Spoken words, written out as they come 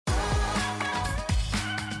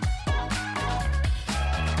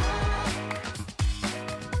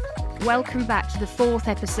Welcome back to the fourth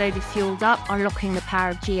episode of Fueled Up, Unlocking the Power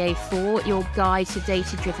of GA4, your guide to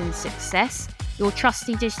data-driven success, your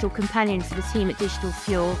trusty digital companion for the team at Digital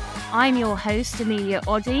Fuel. I'm your host, Amelia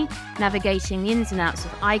Oddy, navigating the ins and outs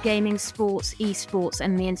of iGaming, sports, esports,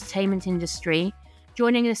 and the entertainment industry.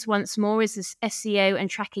 Joining us once more is the SEO and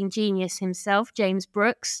tracking genius himself, James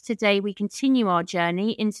Brooks. Today we continue our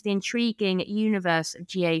journey into the intriguing universe of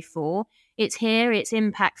GA4. It's here, it's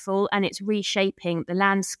impactful, and it's reshaping the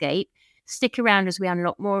landscape. Stick around as we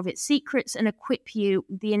unlock more of its secrets and equip you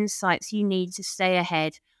with the insights you need to stay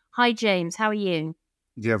ahead. Hi, James. How are you?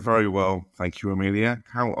 Yeah, very well. Thank you, Amelia.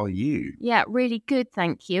 How are you? Yeah, really good.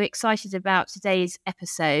 Thank you. Excited about today's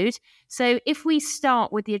episode. So if we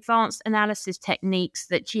start with the advanced analysis techniques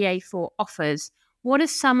that GA4 offers, what are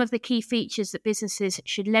some of the key features that businesses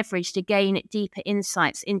should leverage to gain deeper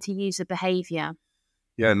insights into user behavior?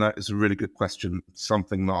 Yeah, no, it's a really good question.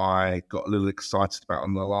 Something that I got a little excited about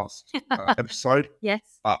on the last episode. Yes.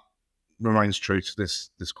 But remains true to this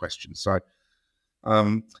question. So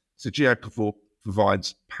GA4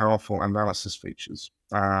 provides powerful analysis features.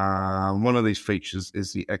 One of these features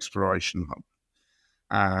is the exploration hub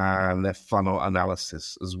and their funnel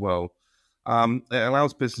analysis as well. It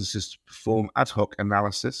allows businesses to perform ad hoc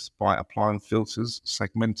analysis by applying filters,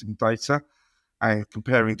 segmenting data, and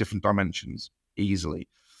comparing different dimensions easily.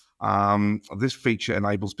 This feature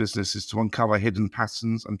enables businesses to uncover hidden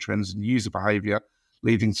patterns and trends in user behavior,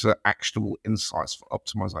 leading to actionable insights for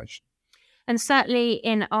optimization. And certainly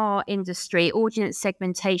in our industry, audience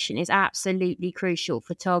segmentation is absolutely crucial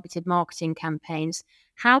for targeted marketing campaigns.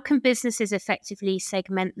 How can businesses effectively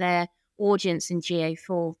segment their audience in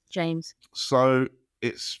GA4, James? So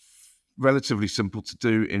it's relatively simple to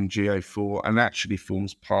do in GA4 and actually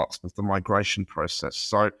forms part of the migration process.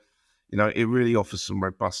 So, it really offers some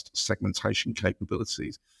robust segmentation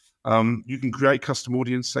capabilities. You can create custom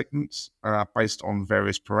audience segments based on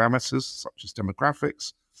various parameters such as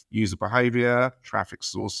demographics, user behavior, traffic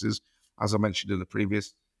sources, as I mentioned in the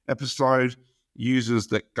previous episode, users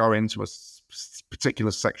that go into a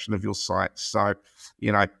particular section of your site. So,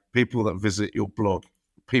 people that visit your blog,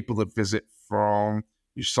 people that visit from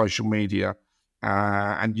your social media,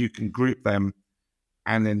 and you can group them,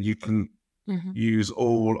 and then you can use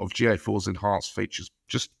all of GA4's enhanced features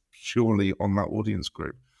just purely on that audience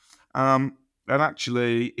group. And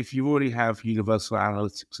actually, if you already have universal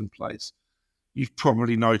analytics in place, you've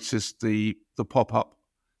probably noticed the pop-up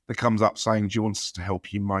that comes up saying, do you want us to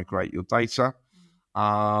help you migrate your data?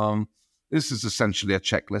 This is essentially a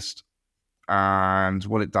checklist. And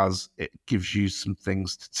what it does, it gives you some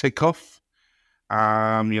things to tick off.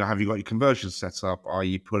 Have you got your conversion set up? Are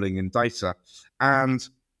you pulling in data? And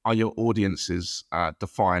are your audiences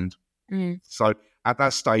defined? So at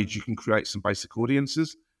that stage, you can create some basic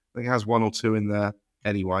audiences. I think it has one or two in there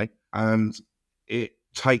anyway. And it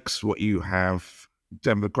takes what you have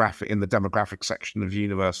in the demographic section of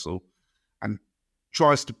Universal and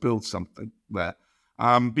tries to build something there.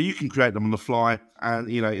 But you can create them on the fly, and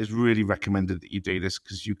it's really recommended that you do this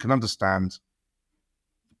because you can understand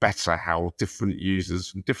better how different users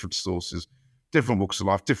from different sources, different walks of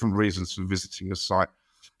life, different reasons for visiting your site,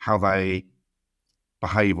 how they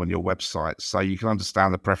behave on your website. So you can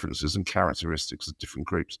understand the preferences and characteristics of different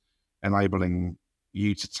groups, enabling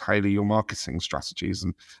you to tailor your marketing strategies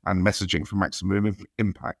and messaging for maximum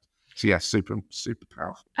impact. So yeah, super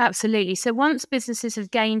powerful. Absolutely. So once businesses have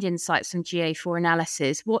gained insights from GA4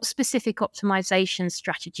 analysis, what specific optimization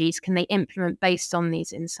strategies can they implement based on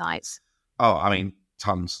these insights? Oh, I mean,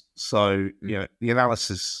 tons. So, the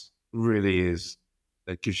analysis really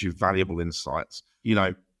it gives you valuable insights.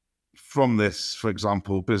 From this, for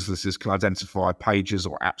example, businesses can identify pages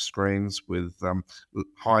or app screens with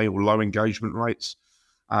high or low engagement rates.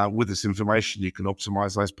 With this information, you can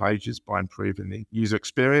optimize those pages by improving the user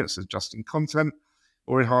experience, adjusting content,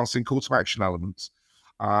 or enhancing call to action elements.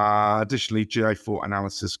 Additionally, GA4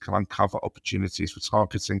 analysis can uncover opportunities for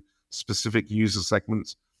targeting specific user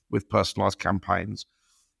segments with personalized campaigns.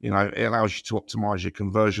 It allows you to optimize your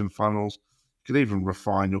conversion funnels. You can even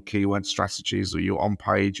refine your keyword strategies or your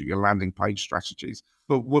on-page or your landing page strategies.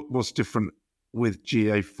 But what's different with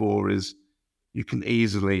GA4 is you can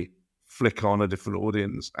easily flick on a different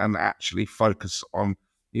audience and actually focus on,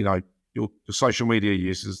 your social media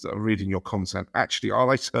users that are reading your content. Actually, are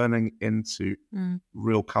they turning into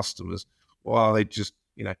real customers, or are they just,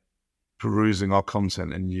 perusing our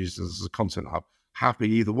content and using this as a content hub? Happy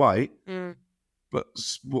either way, but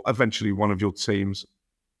eventually one of your teams,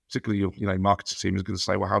 particularly your marketing team, is going to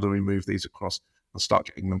say, well, how do we move these across and start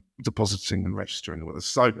getting them depositing and registering with us?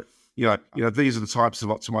 So, these are the types of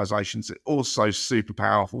optimizations. It's also super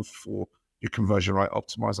powerful for your conversion rate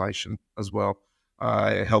optimization as well.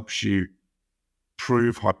 It helps you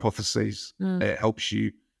prove hypotheses. It helps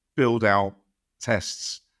you build out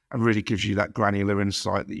tests and really gives you that granular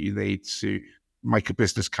insight that you need to make a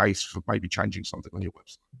business case for maybe changing something on your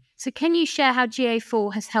website. So can you share how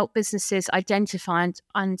GA4 has helped businesses identify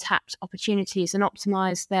untapped opportunities and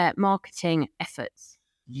optimize their marketing efforts?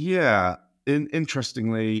 Yeah.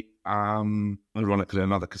 Interestingly, ironically,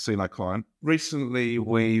 another casino client. Recently,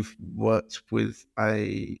 we've worked with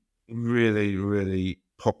a really, really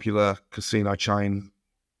popular casino chain.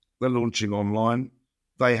 They're launching online.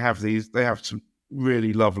 They have some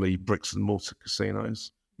really lovely bricks and mortar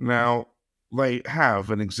casinos. Now, they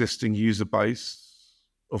have an existing user base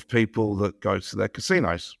of people that go to their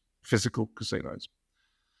casinos, physical casinos.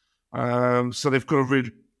 So they've got a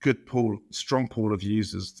really good pool, strong pool of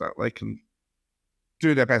users that they can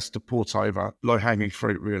do their best to port over, low-hanging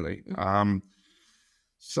fruit, really.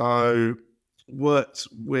 So worked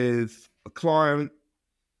with a client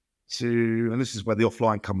and this is where the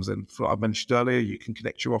offline comes in. So I mentioned earlier, you can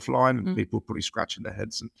connect your offline, and people are probably scratching their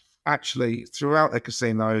heads. And actually, throughout their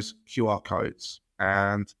casinos, QR codes,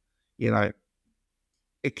 and a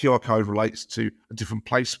QR code relates to a different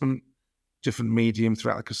placement, different medium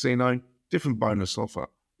throughout the casino, different bonus offer,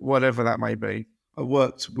 whatever that may be. I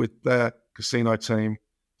worked with their casino team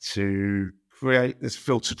to create this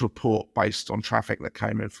filtered report based on traffic that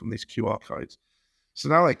came in from these QR codes. So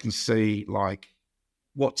now they can see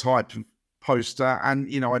what type of poster, and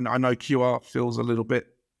I know QR feels a little bit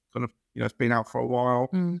kind of it's been out for a while,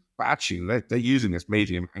 but actually they're using this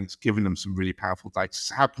medium and it's giving them some really powerful data.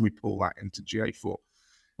 So how can we pull that into GA4?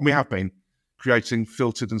 And we have been creating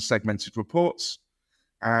filtered and segmented reports,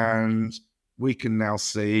 and we can now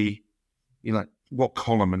see what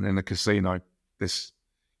column in a casino this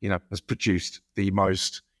has produced the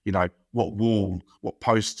most, what wall, what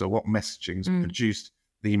poster, what messaging has produced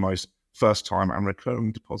the most first time and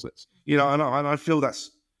recurring deposits. And I feel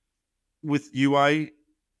that's with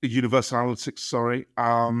Universal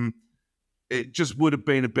Analytics, it just would have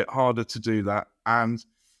been a bit harder to do that. And,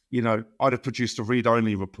 I'd have produced a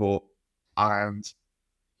read-only report and,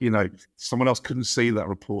 someone else couldn't see that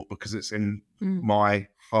report because it's in my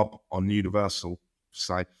hub on Universal.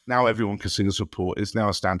 So now everyone can see this report. It's now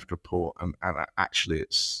a standard report, and actually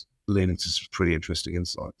it's leading to some pretty interesting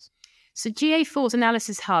insights. So GA4's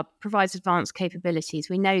Analysis Hub provides advanced capabilities.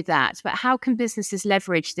 We know that. But how can businesses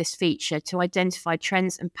leverage this feature to identify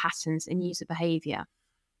trends and patterns in user behavior?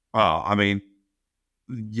 The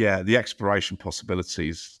exploration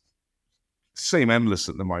possibilities seem endless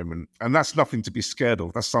at the moment. And that's nothing to be scared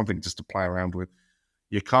of. That's something just to play around with.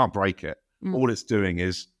 You can't break it. All it's doing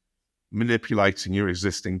is manipulating your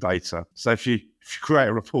existing data. So if you create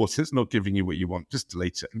a report, it's not giving you what you want, just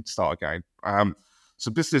delete it and start again.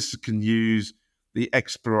 So businesses can use the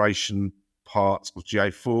exploration part of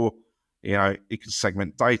GA4. You can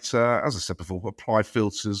segment data, as I said before, apply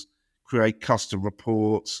filters, create custom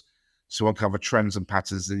reports to uncover trends and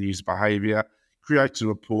patterns in user behavior, create a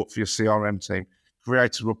report for your CRM team,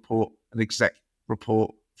 create a report, an exec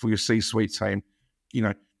report for your C-suite team,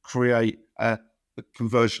 create a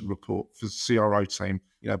conversion report for the CRO team,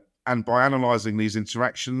 and by analyzing these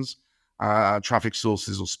interactions, traffic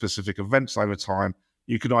sources or specific events over time,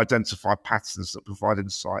 you can identify patterns that provide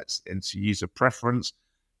insights into user preference,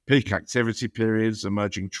 peak activity periods,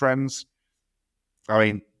 emerging trends.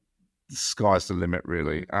 The sky's the limit,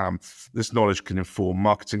 really. This knowledge can inform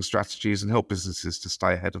marketing strategies and help businesses to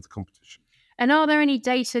stay ahead of the competition. And are there any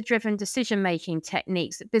data-driven decision-making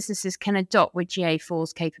techniques that businesses can adopt with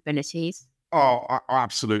GA4's capabilities? Oh,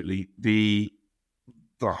 absolutely. The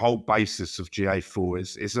whole basis of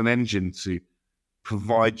GA4 is an engine to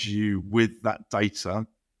provide you with that data,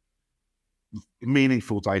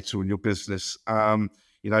 meaningful data in your business. One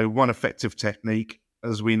effective technique,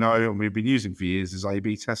 as we know and we've been using for years, is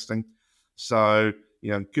A/B testing. So,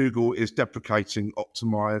 Google is deprecating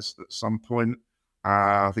Optimize at some point.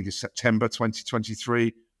 I think it's September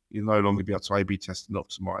 2023. You'll no longer be able to A/B test and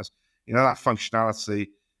Optimize. That functionality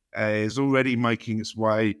is already making its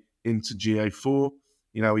way into GA4.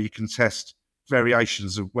 You can test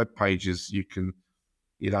variations of web pages. You can,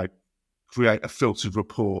 create a filtered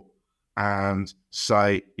report and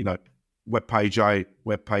say, web page A,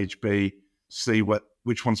 web page B, see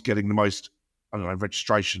which one's getting the most,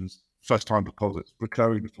 registrations, first time deposits,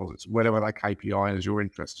 recurring deposits, whatever that KPI is you're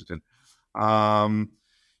interested in.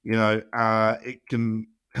 It can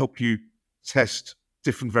help you test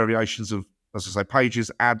different variations of, as I say,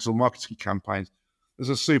 pages, ads, or marketing campaigns. There's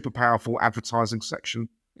a super powerful advertising section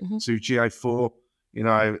to GA4,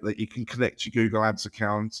 that you can connect your Google Ads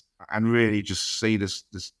account and really just see this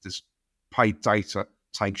paid data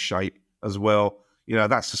take shape as well.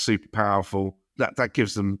 That's a super powerful. That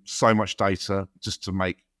gives them so much data just to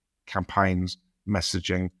make campaigns,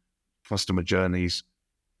 messaging, customer journeys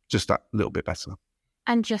just that little bit better.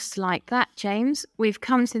 And just like that, James, we've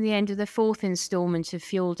come to the end of the 4th instalment of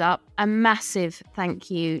Fueled Up. A massive thank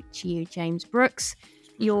you to you, James Brooks.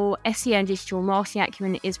 Your SEO and digital marketing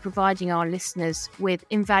acumen is providing our listeners with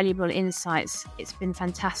invaluable insights. It's been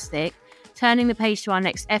fantastic. Turning the page to our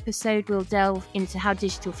next episode, we'll delve into how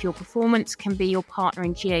digital fuel performance can be your partner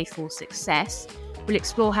in GA4 success. We'll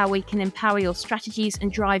explore how we can empower your strategies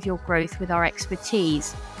and drive your growth with our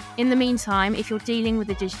expertise. In the meantime, if you're dealing with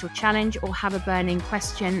a digital challenge or have a burning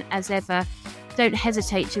question, as ever, don't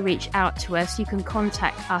hesitate to reach out to us. You can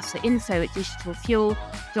contact us at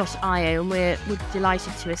info@digitalfuel.io, and we're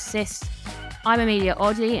delighted to assist. I'm Amelia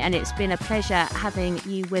Oddie, and it's been a pleasure having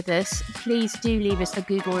you with us. Please do leave us a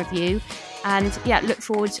Google review, and look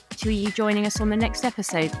forward to you joining us on the next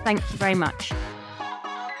episode. Thank you very much.